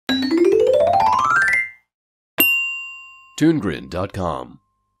ToonGrin.com.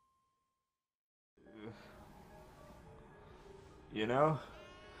 You know,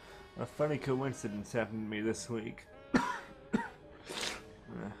 a funny coincidence happened to me this week.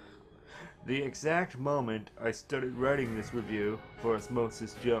 The exact moment I started writing this review for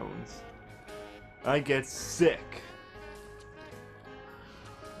Osmosis Jones, I get sick.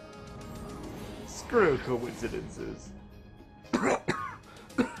 Screw coincidences.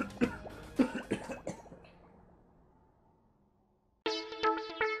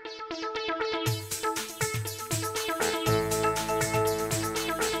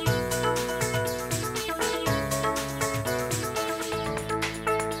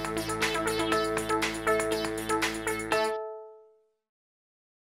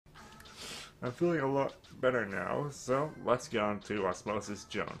 I'm feeling a lot better now, so let's get on to Osmosis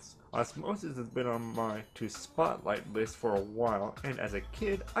Jones. Osmosis has been on my to spotlight list for a while, and as a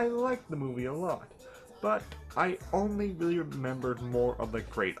kid, I liked the movie a lot. But I only really remembered more of the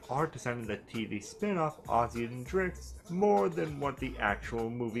great art design of the TV spin-off Ozzy and Drix more than what the actual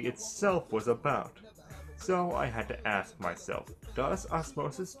movie itself was about. So I had to ask myself, does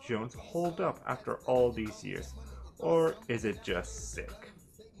Osmosis Jones hold up after all these years? Or is it just sick?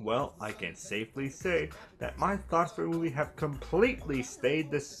 Well, I can safely say that my thoughts for the movie have completely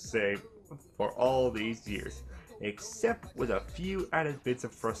stayed the same for all these years, except with a few added bits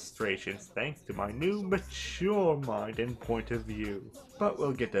of frustrations thanks to my new mature mind and point of view. But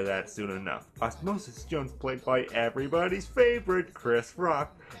we'll get to that soon enough. Osmosis Jones, played by everybody's favorite Chris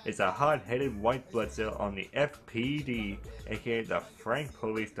Rock, is a hot-headed white blood cell on the FPD, aka the Frank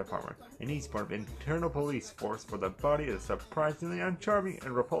Police Department, and he's part of internal police force for the body of the surprisingly uncharming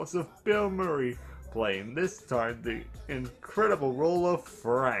and repulsive Bill Murray, playing this time the incredible role of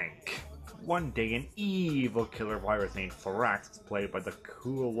Frank. One day, an evil killer virus named Thrax, played by the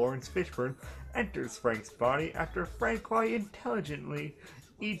cool Lawrence Fishburne, enters Frank's body after Frank quite intelligently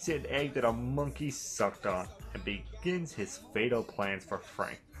eats an egg that a monkey sucked on, and begins his fatal plans for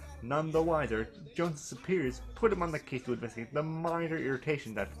Frank. None the wiser, Jones' superiors put him on the case to investigate the minor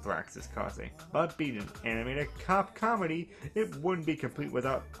irritation that Thrax is causing. But being an animated cop comedy, it wouldn't be complete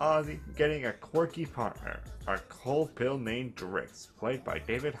without Ozzy getting a quirky partner, a cold pill named Drix, played by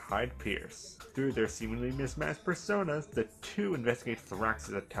David Hyde Pierce. Through their seemingly mismatched personas, the two investigate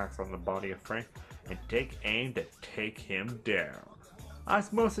Thrax's attacks on the body of Frank and take aim to take him down.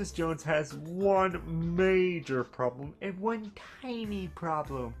 Osmosis Jones has one major problem and one tiny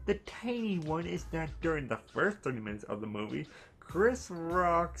problem. The tiny one is that during the first 30 minutes of the movie, Chris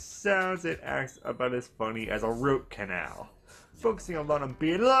Rock sounds and acts about as funny as a root canal, focusing a lot on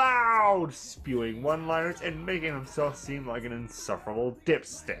being loud, spewing one-liners, and making himself seem like an insufferable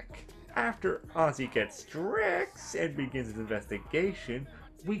dipstick. After Ozzy gets Drix and begins his investigation,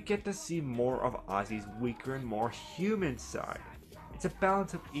 we get to see more of Ozzy's weaker and more human side. It's a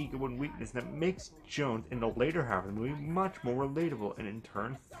balance of ego and weakness that makes Jones in the later half of the movie much more relatable and in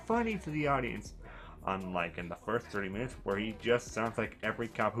turn funny to the audience, unlike in the first 30 minutes where he just sounds like every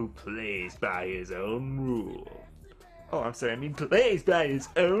cop who plays by his own rules. Oh, I'm sorry, I mean plays by his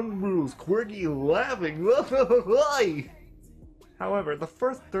own rules, quirky laughing. However, the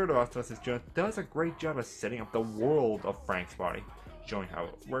first third of Osmosis Jones does a great job of setting up the world of Frank's body, showing how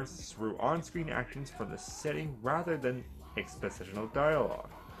it works through on-screen actions for the setting rather than expositional dialogue.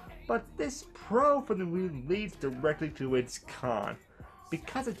 But this pro for the movie leads directly to its con.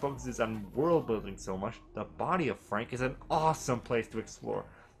 Because it focuses on world building so much, the body of Frank is an awesome place to explore.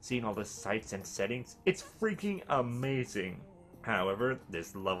 Seeing all the sights and settings, it's freaking amazing. However,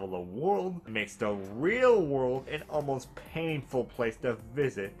 this level of world makes the real world an almost painful place to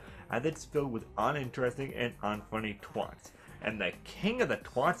visit, as it's filled with uninteresting and unfunny twats. And the king of the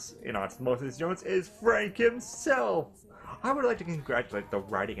twats in Osmosis Jones is Frank himself! I would like to congratulate the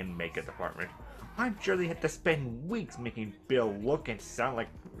writing and makeup department. I'm sure they had to spend weeks making Bill look and sound like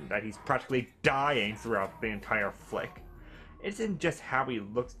that he's practically dying throughout the entire flick. It isn't just how he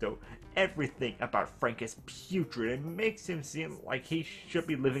looks though, everything about Frank is putrid and makes him seem like he should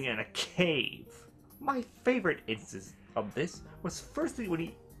be living in a cave. My favorite instance of this was firstly when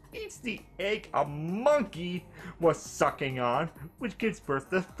he eats the egg a monkey was sucking on, which gives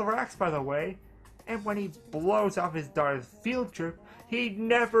birth to Thrax, by the way. And when he blows off his daughter's field trip, he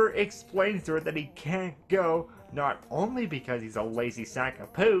never explains to her that he can't go, not only because he's a lazy sack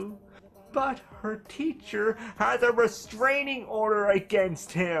of poo, but her teacher has a restraining order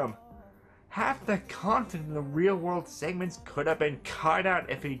against him. Half the content in the real world segments could have been cut out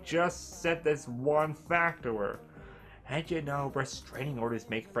if he just said this one fact to her. And you know, restraining orders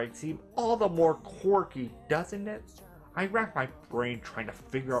make Frank seem all the more quirky, doesn't it? I racked my brain trying to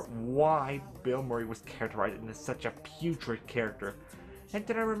figure out why Bill Murray was characterized into such a putrid character, and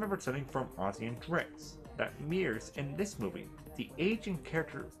then I remembered something from Ozzy and Drix that mirrors in this movie. The aging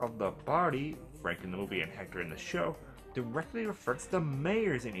character of the body, Frank in the movie and Hector in the show, directly refers to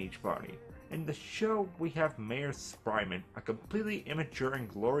mayors in each body. In the show, we have Mayor Spryman, a completely immature and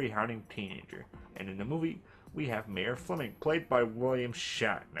glory-hounding teenager, and in the movie, we have Mayor Fleming, played by William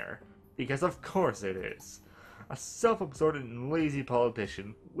Shatner. Because of course it is. A self-absorbed and lazy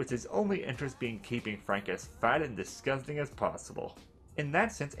politician, with his only interest being keeping Frank as fat and disgusting as possible. In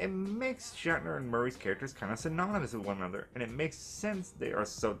that sense, it makes Shatner and Murray's characters kind of synonymous with one another, and it makes sense they are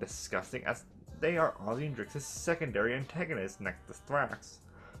so disgusting as they are Ozzy and Drix's secondary antagonists next to Thrax.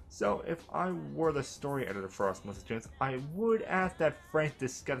 So if I were the story editor for Osmosis Jones, I would ask that Frank's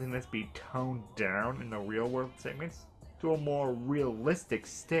disgustingness be toned down in the real world segments to a more realistic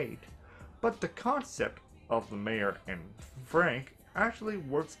state. But the concept of the mayor and Frank actually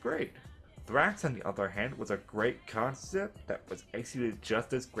works great. Thrax, on the other hand, was a great concept that was executed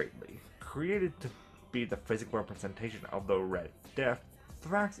just as greatly. Created to be the physical representation of the Red Death,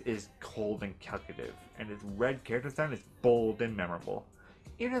 Thrax is cold and calculative, and his red character design is bold and memorable,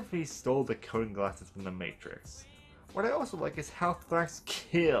 even if he stole the coding glasses from the Matrix. What I also like is how Thrax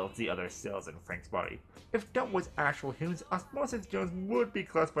kills the other cells in Frank's body. If done with actual humans, Osmosis Jones would be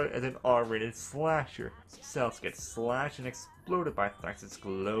classified as an R-rated slasher. Cells get slashed and exploded by Thrax's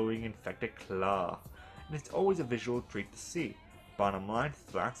glowing infected claw, and it's always a visual treat to see. Bottom line,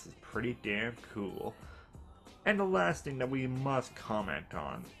 Thrax is pretty damn cool. And the last thing that we must comment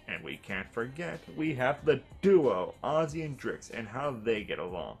on, and we can't forget, we have the duo, Ozzy and Drix, and how they get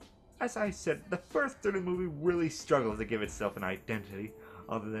along. As I said, the first third of the movie really struggles to give itself an identity,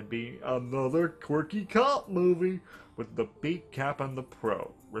 other than being another quirky cop movie with the beat cap on the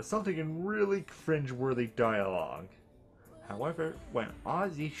pro, resulting in really cringe-worthy dialogue. However, when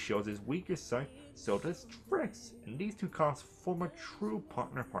Ozzy shows his weaker side, so does Drix, and these two cops form a true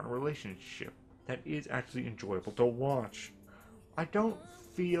partner-partner relationship that is actually enjoyable to watch. I don't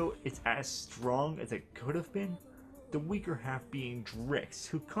feel it's as strong as it could have been, the weaker half being Drix,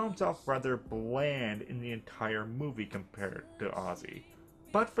 who comes off rather bland in the entire movie compared to Ozzy.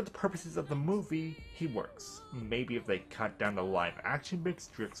 But for the purposes of the movie, he works. Maybe if they cut down the live action bits,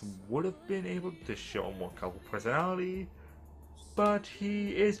 Drix would have been able to show a more colorful personality, but he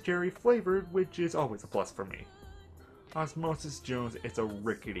is cherry flavored, which is always a plus for me. Osmosis Jones is a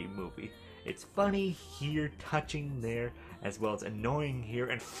rickety movie. It's funny here, touching there, as well as annoying here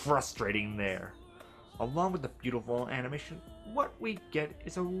and frustrating there. Along with the beautiful animation, what we get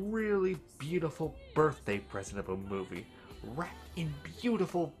is a really beautiful birthday present of a movie, wrapped in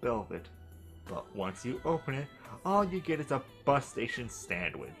beautiful velvet. But once you open it, all you get is a bus station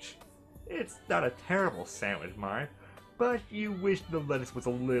sandwich. It's not a terrible sandwich, mind, but you wish the lettuce was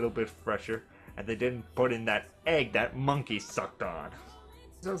a little bit fresher, and they didn't put in that egg that monkey sucked on.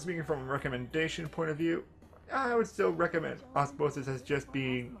 So speaking from a recommendation point of view, I would still recommend Osmosis as just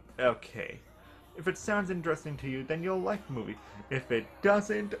being okay. If it sounds interesting to you, then you'll like the movie. If it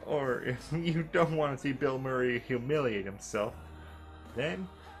doesn't, or if you don't want to see Bill Murray humiliate himself, then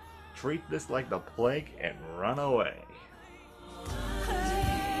treat this like the plague and run away.